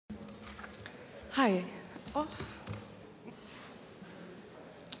Hi. Oh.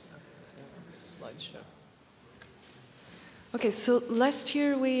 Slideshow. Okay, so last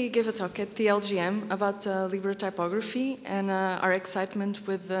year we gave a talk at the LGM about Libre typography and our excitement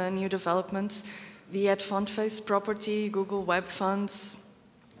with the new developments, the add font face property, Google Web Fonts,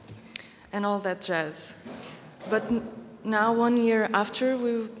 and all that jazz. But now, 1 year after,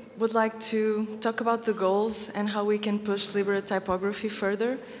 we would like to talk about the goals and how we can push Libre typography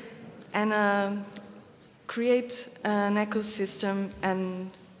further and create an ecosystem and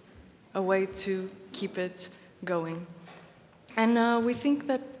a way to keep it going. And we think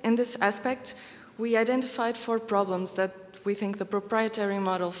that in this aspect, we identified 4 problems that we think the proprietary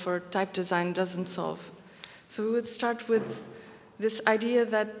model for type design doesn't solve. So we would start with this idea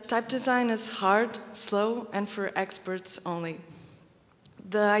that type design is hard, slow, and for experts only.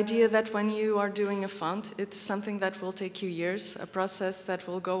 The idea that when you are doing a font, it's something that will take you years, a process that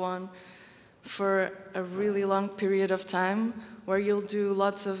will go on for a really long period of time, where you'll do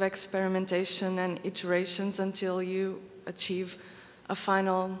lots of experimentation and iterations until you achieve a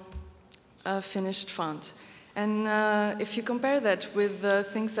final finished font. And if you compare that with the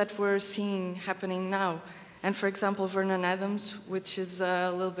things that we're seeing happening now, and for example, Vernon Adams, which is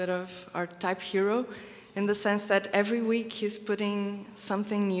a little bit of our type hero, in the sense that every week he's putting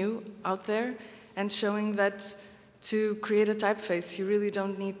something new out there and showing that to create a typeface, you really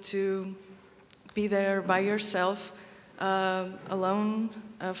don't need to be there by yourself, alone,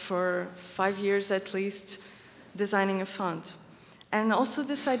 for 5 years at least, designing a font. And also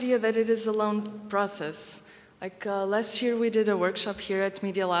this idea that it is a lone process. Like last year we did a workshop here at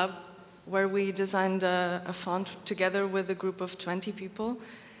Media Lab where we designed a font together with a group of 20 people.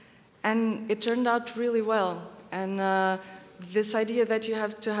 And it turned out really well. And this idea that you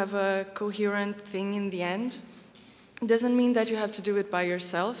have to have a coherent thing in the end doesn't mean that you have to do it by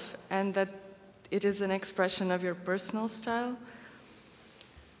yourself and that it is an expression of your personal style.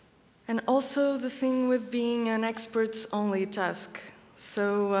 And also the thing with being an experts-only task.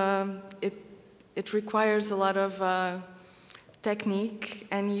 So it requires a lot of technique,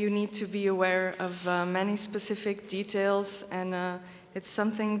 and you need to be aware of many specific details, and it's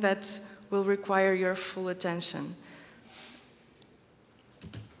something that will require your full attention.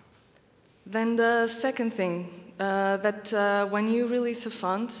 Then the second thing, that when you release a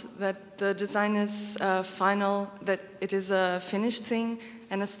font, that the design is final, that it is a finished thing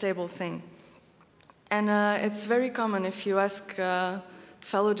and a stable thing. And it's very common if you ask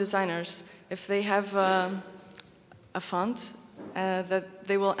fellow designers if they have a font, that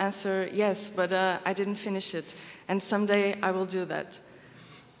they will answer, yes, but I didn't finish it, and someday I will do that.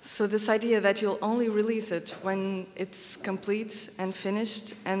 So this idea that you'll only release it when it's complete and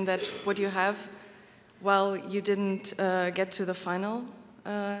finished, and that what you have, while you didn't get to the final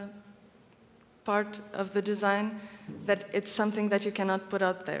part of the design, that it's something that you cannot put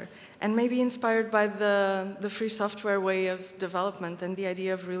out there. And maybe inspired by the free software way of development and the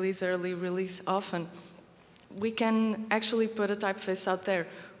idea of release early, release often, we can actually put a typeface out there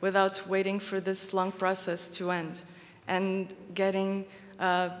without waiting for this long process to end and getting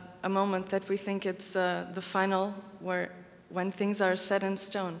a moment that we think it's the final, when things are set in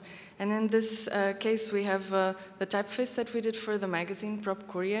stone. And in this case, we have the typeface that we did for the magazine, Prop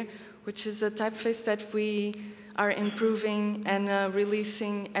Courier, which is a typeface that we are improving and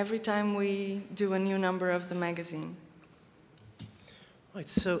releasing every time we do a new number of the magazine. Right,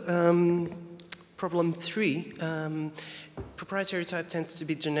 so problem 3, proprietary type tends to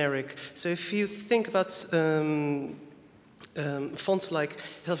be generic. So if you think about fonts like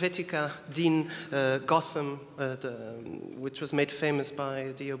Helvetica, Dean, Gotham, which was made famous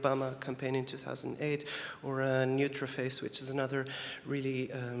by the Obama campaign in 2008, or Nutraface, which is another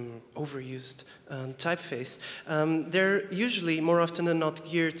really overused typeface. They're usually, more often than not,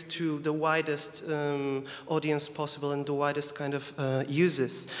 geared to the widest audience possible and the widest kind of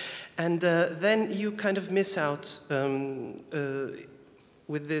uses. And then you kind of miss out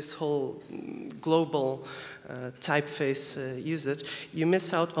with this whole global typeface usage, you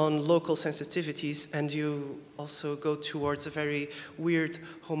miss out on local sensitivities, and you also go towards a very weird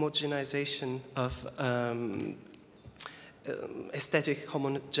homogenization of aesthetic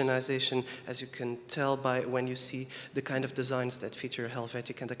homogenization, as you can tell by when you see the kind of designs that feature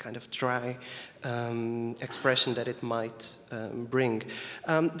Helvetic and the kind of dry expression that it might bring.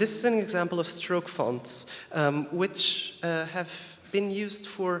 This is an example of stroke fonts, which have been used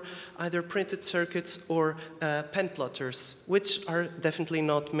for either printed circuits or pen plotters, which are definitely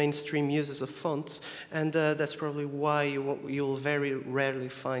not mainstream uses of fonts, and that's probably why you'll very rarely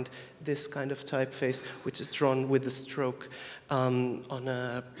find this kind of typeface, which is drawn with a stroke on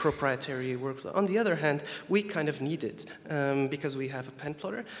a proprietary workflow. On the other hand, we kind of need it because we have a pen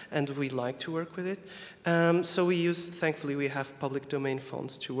plotter and we like to work with it. So we use, thankfully, we have public domain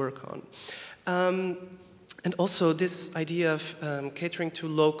fonts to work on. And also this idea of catering to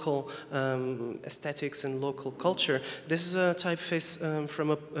local aesthetics and local culture. This is a typeface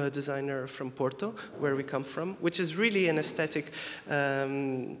from a designer from Porto, where we come from, which is really an aesthetic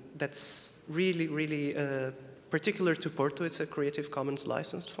that's really, really particular to Porto. It's a Creative Commons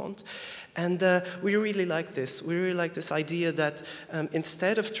licensed font. And we really like this. We really like this idea that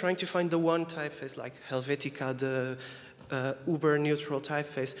instead of trying to find the one typeface like Helvetica, the uber-neutral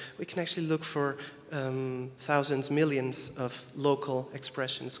typeface, we can actually look for thousands, millions of local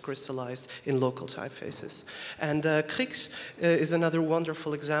expressions crystallized in local typefaces. And Krix is another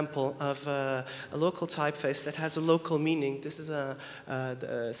wonderful example of a local typeface that has a local meaning. This is the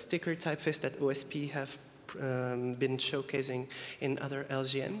sticker typeface that OSP have been showcasing in other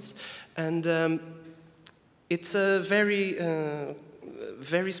LGMs. And it's a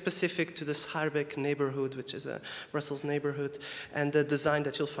very specific to the Schaerbeek neighborhood, which is a Brussels neighborhood, and the design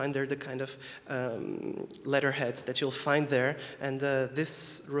that you'll find there, the kind of letterheads that you'll find there, and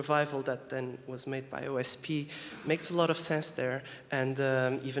this revival that then was made by OSP makes a lot of sense there, and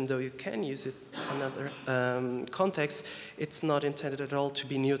even though you can use it in other contexts, it's not intended at all to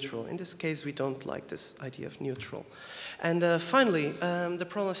be neutral. In this case, we don't like this idea of neutral. And finally, the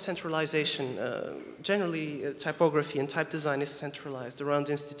problem of centralization. Generally, typography and type design is centralized around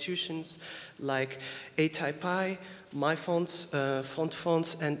institutions like ATypI, MyFonts,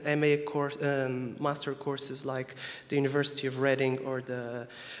 Fonts, and MA master courses like the University of Reading or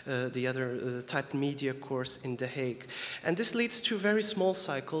the other Type Media course in The Hague. And this leads to very small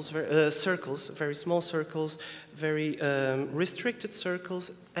circles, very small circles, very restricted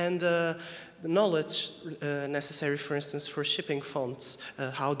circles, and the knowledge necessary, for instance, for shipping fonts,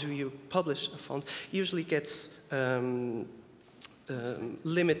 how do you publish a font, usually gets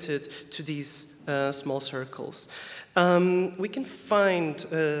limited to these small circles. We can find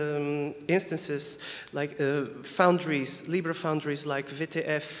instances like foundries, Libre foundries like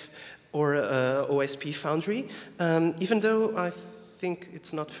VTF or OSP foundry, even though I think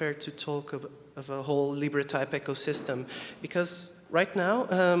it's not fair to talk of a whole Libre type ecosystem, because right now,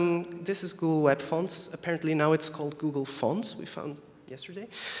 this is Google Web Fonts. Apparently now it's called Google Fonts, we found yesterday.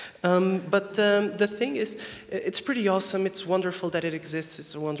 But the thing is, it's pretty awesome. It's wonderful that it exists.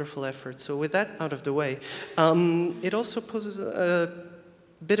 It's a wonderful effort. So with that out of the way, it also poses a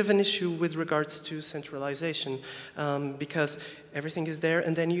bit of an issue with regards to centralization, because everything is there,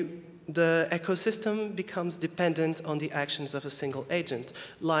 and then the ecosystem becomes dependent on the actions of a single agent,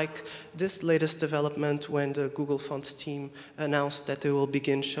 like this latest development when the Google Fonts team announced that they will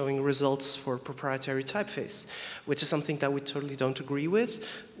begin showing results for proprietary typeface, which is something that we totally don't agree with.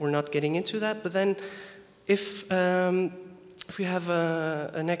 We're not getting into that, but then if we have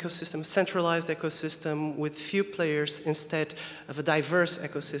an ecosystem, a centralized ecosystem with few players instead of a diverse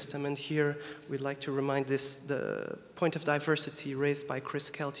ecosystem, and here we'd like to remind the point of diversity raised by Chris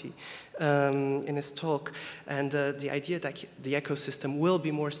Kelty in his talk, and the idea that the ecosystem will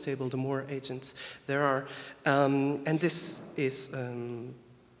be more stable the more agents there are. And this is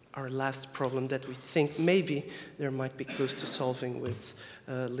our last problem that we think maybe there might be close to solving with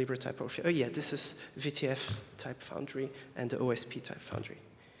Libre typography. Oh yeah, this is VTF Type Foundry and the OSP Type Foundry.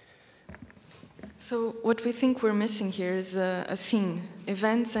 So what we think we're missing here is a scene,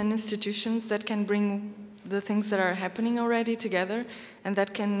 events and institutions that can bring the things that are happening already together and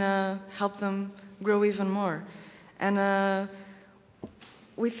that can help them grow even more. And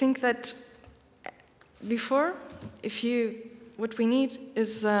we think that before, what we need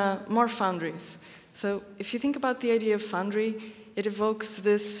is more foundries. So if you think about the idea of foundry, it evokes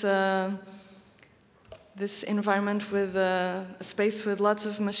this this environment with a space with lots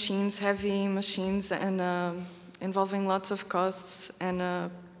of machines, heavy machines, and involving lots of costs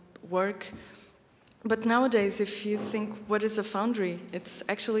and work. But nowadays, if you think, what is a foundry? It's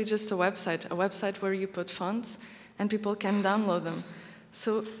actually just a website where you put fonts and people can download them.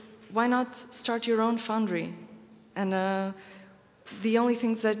 So why not start your own foundry? And the only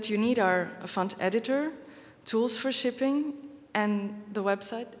things that you need are a font editor, tools for shipping, and the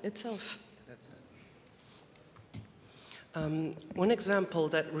website itself. One example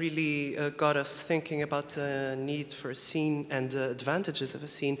that really got us thinking about the need for a scene and the advantages of a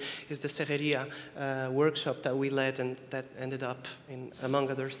scene is the Serreria workshop that we led and that ended up, in, among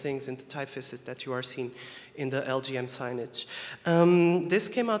other things, in the typefaces that you are seeing in the LGM signage. This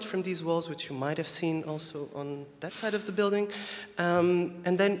came out from these walls, which you might have seen also on that side of the building.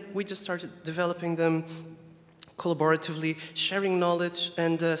 And then we just started developing them collaboratively, sharing knowledge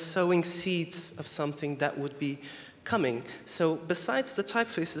and sowing seeds of something that would be coming. So besides the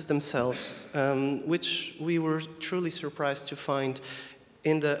typefaces themselves, which we were truly surprised to find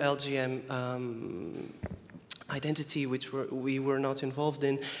in the LGM identity, which we were not involved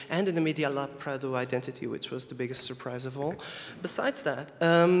in, and in the Media Lab Prado identity, which was the biggest surprise of all. Besides that,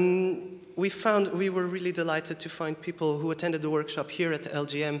 we were really delighted to find people who attended the workshop here at the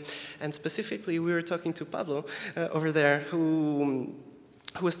LGM, and specifically we were talking to Pablo over there, who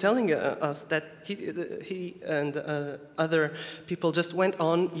was telling us that he and other people just went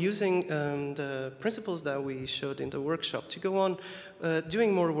on using the principles that we showed in the workshop to go on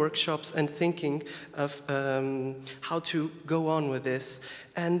doing more workshops and thinking of how to go on with this.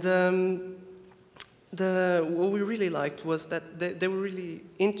 And what we really liked was that they were really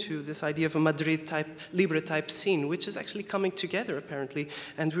into this idea of a Madrid type, Libre type scene, which is actually coming together apparently,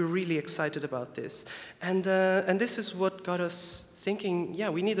 and we're really excited about this. And this is what got us thinking, yeah,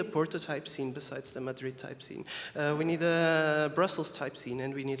 we need a Porto type scene besides the Madrid type scene. We need a Brussels type scene,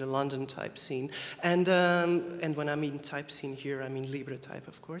 and we need a London type scene. And when I mean type scene here, I mean Libre type,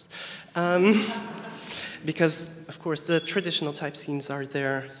 of course. Because, of course, the traditional type scenes are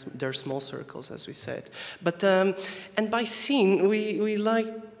there. They're small circles, as we said. But, and by scene, we like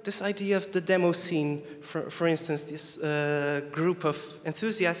this idea of the demo scene, for instance, this group of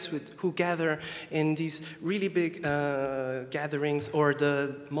enthusiasts who gather in these really big gatherings, or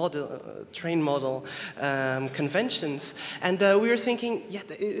the train model conventions. And we were thinking, yeah,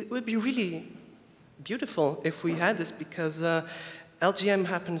 it would be really beautiful if we had this, because LGM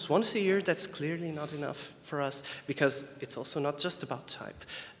happens once a year. That's clearly not enough for us, because it's also not just about type.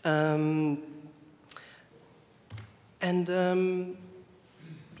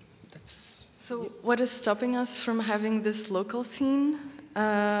 So what is stopping us from having this local scene?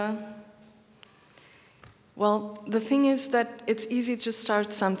 Well, the thing is that it's easy to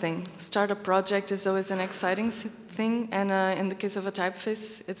start something. Start a project is always an exciting thing, and in the case of a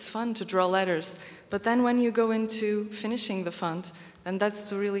typeface, it's fun to draw letters. But then when you go into finishing the font, then that's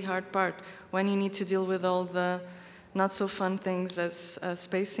the really hard part, when you need to deal with all the not so fun things as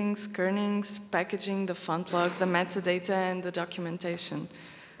spacings, kernings, packaging, the font log, the metadata, and the documentation.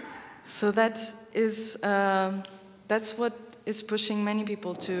 So that's what is pushing many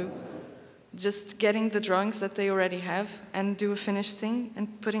people to just getting the drawings that they already have and do a finished thing and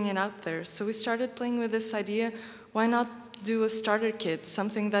putting it out there. So we started playing with this idea, why not do a starter kit,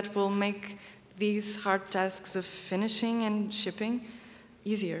 something that will make these hard tasks of finishing and shipping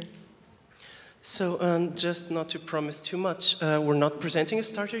easier. So just not to promise too much, we're not presenting a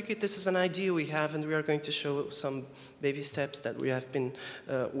starter kit. This is an idea we have, and we are going to show some baby steps that we have been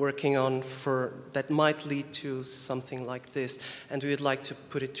working on that might lead to something like this. And we would like to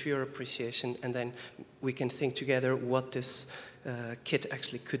put it to your appreciation, and then we can think together what this kit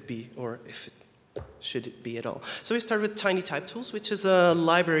actually could be, or if it should it be at all. So we start with Tiny Type Tools, which is a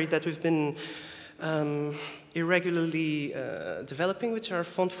library that we've been irregularly developing, which are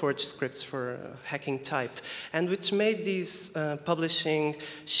font-forged scripts for hacking type, and which made these publishing,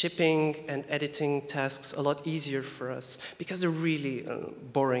 shipping, and editing tasks a lot easier for us, because they're really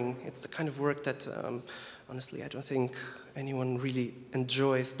boring. It's the kind of work that, honestly, I don't think anyone really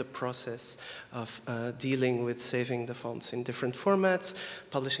enjoys the process of dealing with saving the fonts in different formats,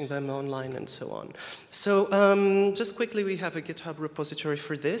 publishing them online, and so on. So just quickly, we have a GitHub repository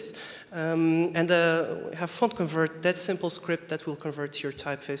for this, and we have font convert, that simple script that will convert your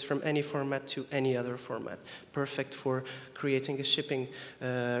typeface from any format to any other format. Perfect for creating a shipping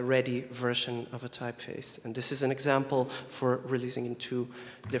ready version of a typeface. And this is an example for releasing in 2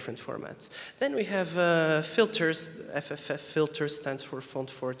 different formats. Then we have filters. FFF filters stands for font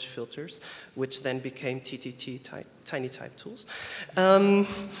forge filters, which then became TTT, Tiny Type Tools. And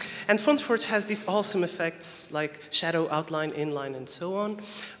FontForge has these awesome effects like shadow, outline, inline, and so on,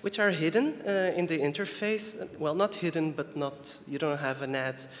 which are hidden in the interface. Well, not hidden, but you don't have an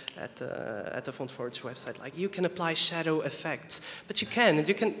ad at the FontForge website. Like, you can apply shadow effects, but you can, and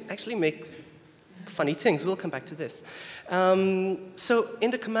you can actually make funny things. We'll come back to this. So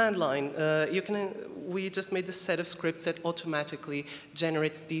in the command line, we just made this set of scripts that automatically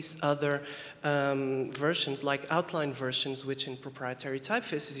generates these other versions, like outline versions, which in proprietary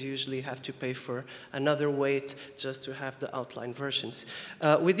typefaces usually have to pay for another weight just to have the outline versions.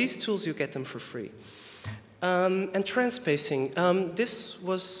 With these tools, you get them for free. And transspacing. This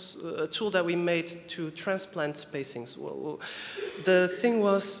was a tool that we made to transplant spacings. Well, the thing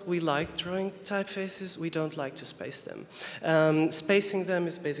was, we like drawing typefaces, we don't like to space them. Spacing them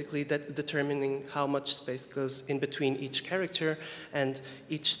is basically determining how much space goes in between each character and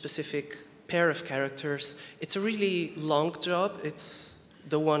each specific pair of characters. It's a really long job. It's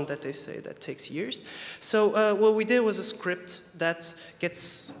the one that they say that takes years. So what we did was a script that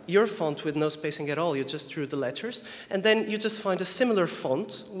gets your font with no spacing at all. You just drew the letters, and then you just find a similar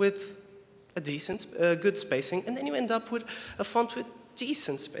font with a decent, good spacing, and then you end up with a font with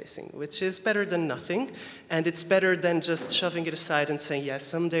decent spacing, which is better than nothing, and it's better than just shoving it aside and saying, yeah,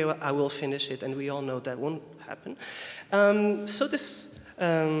 someday I will finish it, and we all know that won't happen. So this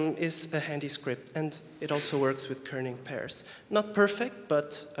is a handy script, and it also works with kerning pairs. Not perfect,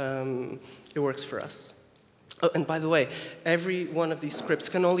 but it works for us. Oh, and by the way, every one of these scripts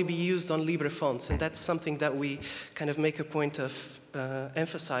can only be used on Libre fonts, and that's something that we kind of make a point of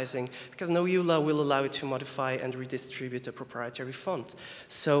emphasizing, because no EULA will allow you to modify and redistribute a proprietary font.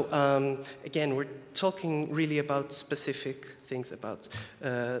 So again, we're talking really about specific things about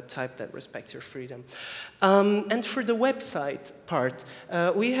type that respects your freedom. And for the website part,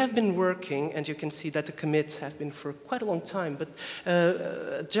 we have been working, and you can see that the commits have been for quite a long time, but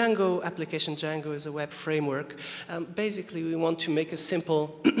Django, application Django is a web framework. Basically, we want to make a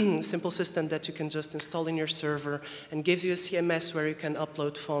simple, simple system that you can just install in your server and gives you a CMS where you can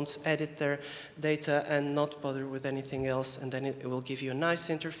upload fonts, edit their data, and not bother with anything else. And then it will give you a nice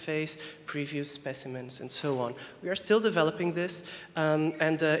interface, preview specimens, and so on. We are still developing this,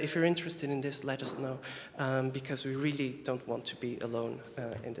 and if you're interested in this, let us know, because we really don't want to be alone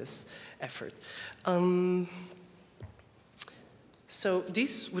in this effort. So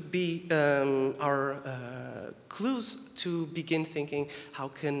these would be our clues to begin thinking, how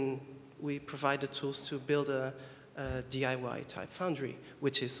can we provide the tools to build a DIY type foundry,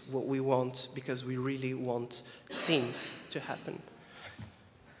 which is what we want, because we really want scenes to happen.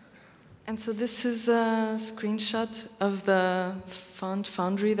 And so this is a screenshot of the font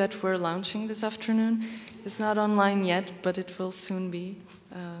foundry that we're launching this afternoon. It's not online yet, but it will soon be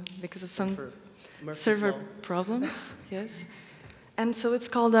because of some server problems. Yes. And so it's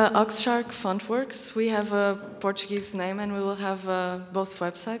called Oxshark Fontworks. We have a Portuguese name, and we will have both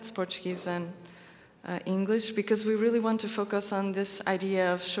websites, Portuguese and English, because we really want to focus on this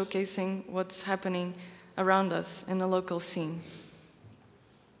idea of showcasing what's happening around us in a local scene.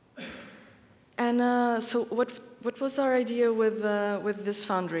 And so what was our idea with this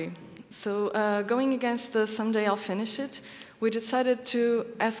foundry? So going against the someday I'll finish it, we decided to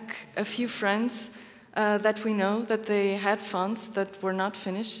ask a few friends that we know that they had fonts that were not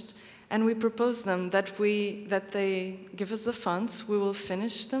finished, and we proposed them that they give us the fonts, we will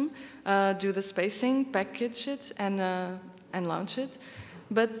finish them, do the spacing, package it, and launch it.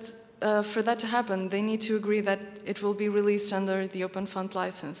 But for that to happen, they need to agree that it will be released under the Open Font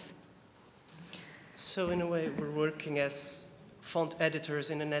license. So in a way, we're working as font editors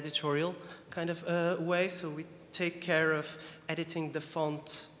in an editorial kind of way. So we take care of editing the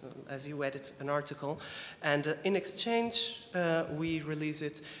font as you edit an article, and in exchange, we release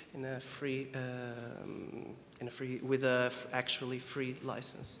it in a free, with a actually free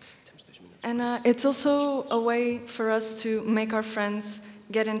license. And it's also a way for us to make our friends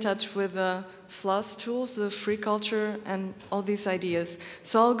get in touch with the FLOSS tools, the free culture, and all these ideas.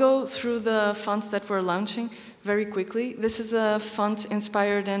 So I'll go through the fonts that we're launching very quickly. This is a font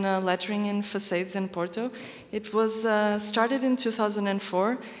inspired in lettering in facades in Porto. It was started in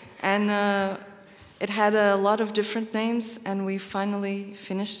 2004, and it had a lot of different names, and we finally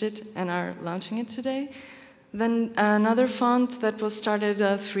finished it and are launching it today. Then another font that was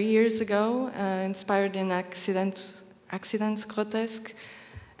started 3 years ago, inspired in accidents grotesque,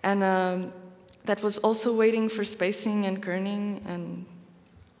 and that was also waiting for spacing and kerning and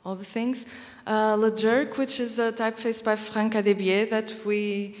all the things. Le Jerk, which is a typeface by Franck Adebier that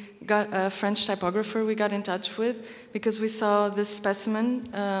we got, a French typographer we got in touch with because we saw this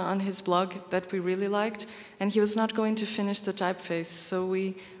specimen on his blog that we really liked, and he was not going to finish the typeface, so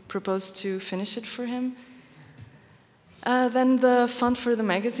we proposed to finish it for him. Then the font for the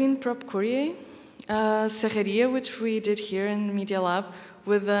magazine, Prop Courrier, Serreria, which we did here in Media Lab,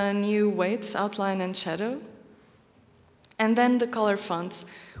 with new weights, outline, and shadow. And then the color fonts.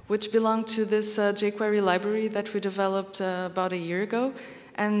 which belong to this jQuery library that we developed about a year ago,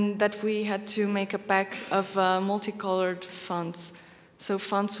 and that we had to make a pack of multicolored fonts. So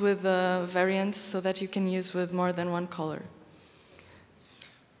fonts with variants so that you can use with more than one color.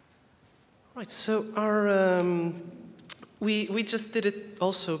 Right, so our, we just did it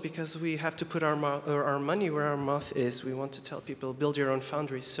also because we have to put our money where our mouth is. We want to tell people, build your own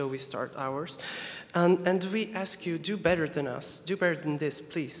foundries, so we start ours. And we ask you, do better than us, do better than this,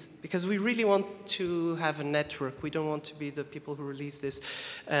 please. Because we really want to have a network. We don't want to be the people who release this.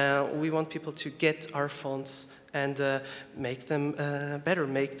 We want people to get our fonts and make them better,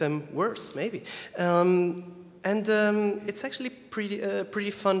 make them worse, maybe. And it's actually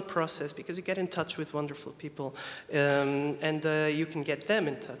pretty fun process because you get in touch with wonderful people and you can get them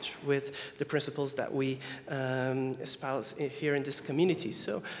in touch with the principles that we espouse here in this community.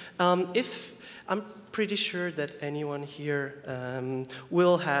 So if I'm pretty sure that anyone here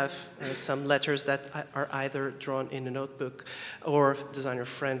will have some letters that are either drawn in a notebook or designer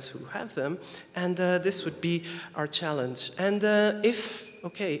friends who have them, and this would be our challenge. And if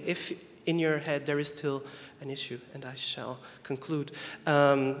in your head there is still an issue, and I shall conclude,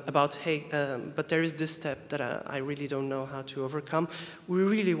 about, hey, but there is this step that I really don't know how to overcome, we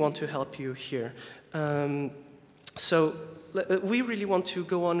really want to help you here. So we really want to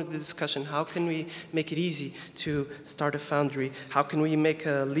go on with the discussion. How can we make it easy to start a foundry? How can we make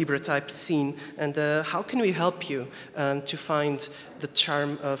a Libre type scene? And how can we help you to find the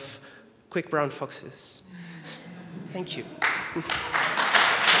charm of quick brown foxes? Thank you.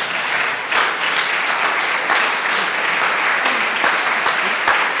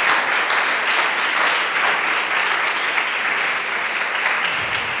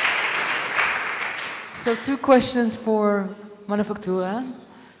 So 2 questions for Manufactura.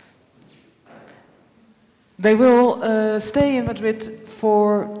 They will stay in Madrid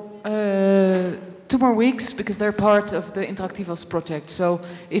for 2 more weeks because they're part of the Interactivos project. So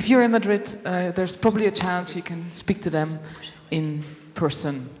if you're in Madrid, there's probably a chance you can speak to them in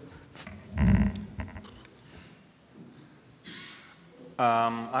person.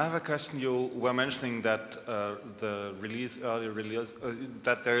 I have a question. You were mentioning that the early release,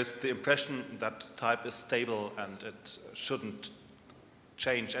 that there is the impression that type is stable and it shouldn't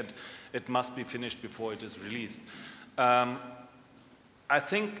change and it must be finished before it is released. I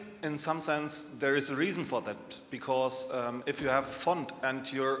think in some sense there is a reason for that, because if you have a font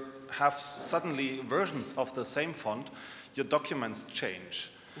and you have suddenly versions of the same font, your documents change.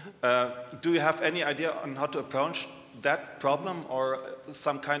 Do you have any idea on how to approach that problem, or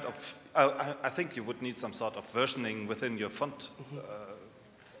some kind of, I think you would need some sort of versioning within your font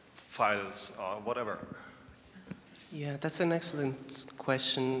files or whatever. Yeah, that's an excellent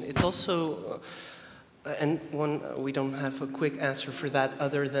question. It's also, and one, we don't have a quick answer for that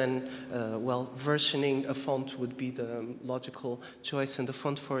other than, well, versioning a font would be the logical choice, and the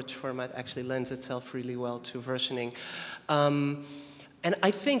font format actually lends itself really well to versioning. And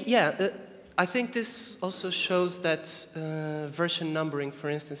I think, yeah, I think this also shows that version numbering, for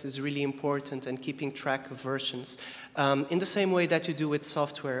instance, is really important, and keeping track of versions in the same way that you do with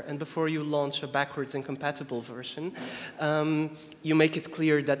software. And before you launch a backwards incompatible version, you make it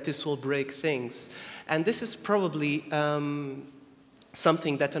clear that this will break things. And this is probably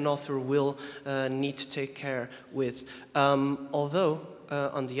something that an author will need to take care with. Although,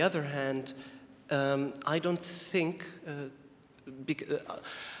 on the other hand, I don't think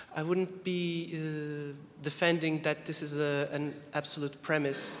I wouldn't be defending that this is an absolute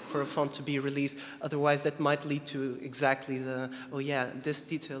premise for a font to be released. Otherwise, that might lead to exactly the, oh yeah, this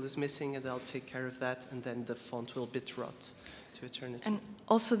detail is missing and I'll take care of that, and then the font will bit rot to eternity. And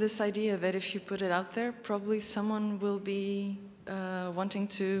also this idea that if you put it out there, probably someone will be wanting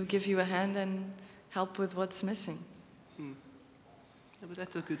to give you a hand and help with what's missing. Yeah, but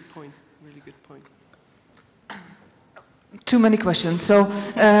that's a good point, really good point. Too many questions, so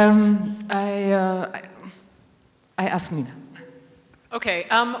I ask Nina. Okay,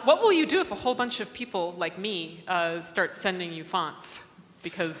 what will you do if a whole bunch of people like me start sending you fonts?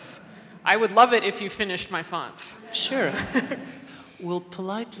 Because I would love it if you finished my fonts. Sure. We'll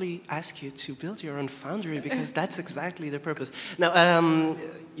politely ask you to build your own foundry, because that's exactly the purpose. Now,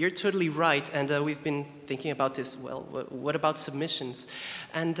 you're totally right, and we've been thinking about this. Well, what about submissions?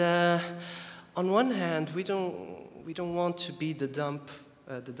 And on one hand, we don't want to be the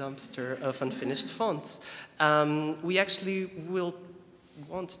dumpster of unfinished fonts. We actually will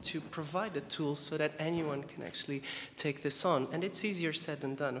want to provide a tool so that anyone can actually take this on. And it's easier said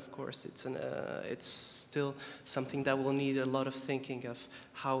than done, of course. It's still something that will need a lot of thinking of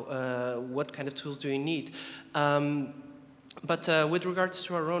how, what kind of tools do you need. But with regards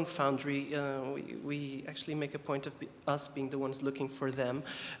to our own foundry, we actually make a point of us being the ones looking for them,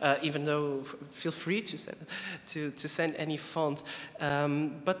 even though feel free to send any font.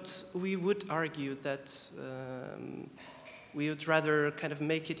 But we would argue that we would rather kind of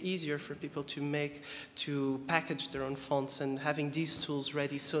make it easier for people to package their own fonts, and having these tools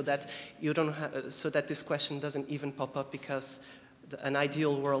ready so that you don't so that this question doesn't even pop up, because an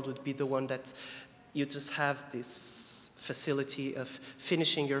ideal world would be the one that you just have this facility of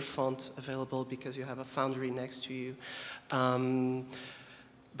finishing your font available because you have a foundry next to you.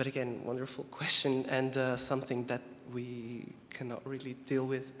 But again, wonderful question, and something that we cannot really deal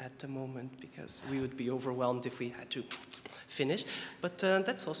with at the moment, because we would be overwhelmed if we had to finish. But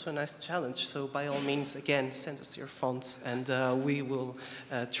that's also a nice challenge. So by all means, again, send us your fonts, and we will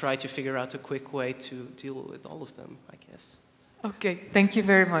try to figure out a quick way to deal with all of them, I guess. Okay, thank you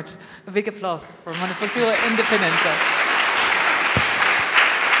very much. A big applause for Manufactura Independente.